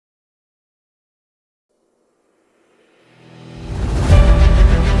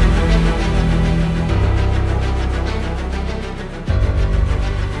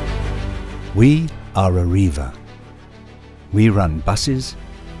are Arriva. We run buses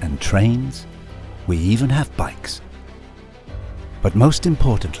and trains. We even have bikes. But most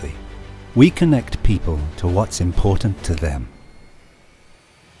importantly, we connect people to what's important to them.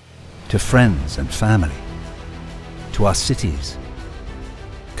 To friends and family. To our cities,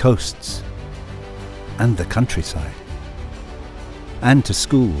 coasts, and the countryside. And to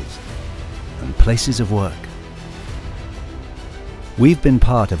schools and places of work. We've been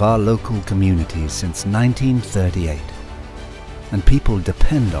part of our local communities since 1938, and people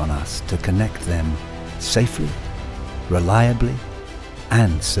depend on us to connect them safely, reliably,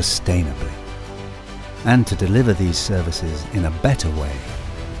 and sustainably, and to deliver these services in a better way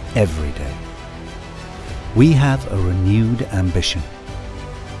every day. We have a renewed ambition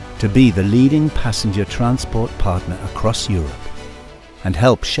to be the leading passenger transport partner across Europe and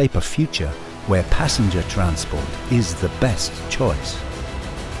help shape a future where passenger transport is the best choice.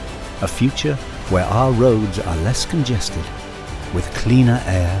 A future where our roads are less congested, with cleaner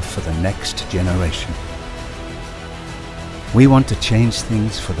air for the next generation. We want to change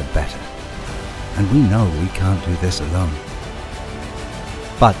things for the better, and we know we can't do this alone.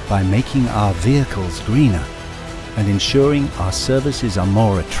 But by making our vehicles greener and ensuring our services are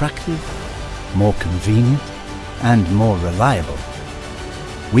more attractive, more convenient, and more reliable,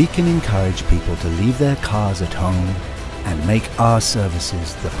 we can encourage people to leave their cars at home and make our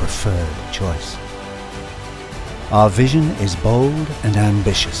services the preferred choice. Our vision is bold and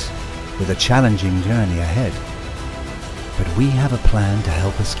ambitious, with a challenging journey ahead. But we have a plan to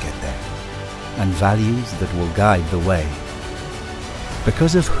help us get there, and values that will guide the way.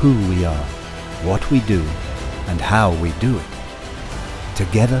 Because of who we are, what we do, and how we do it,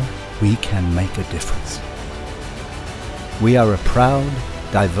 together we can make a difference. We are a proud,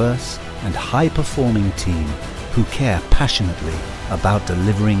 diverse, and high-performing team who care passionately about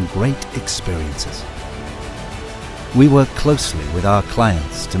delivering great experiences. We work closely with our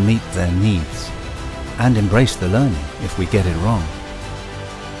clients to meet their needs and embrace the learning if we get it wrong.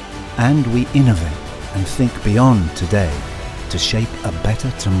 And we innovate and think beyond today to shape a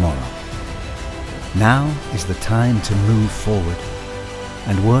better tomorrow. Now is the time to move forward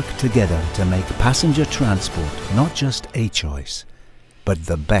and work together to make passenger transport not just a choice, but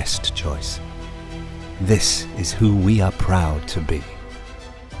the best choice. This is who we are proud to be.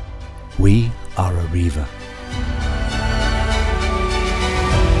 We are Arriva.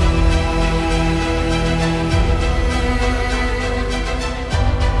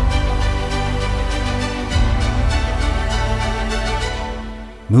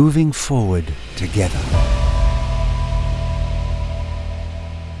 Moving forward together.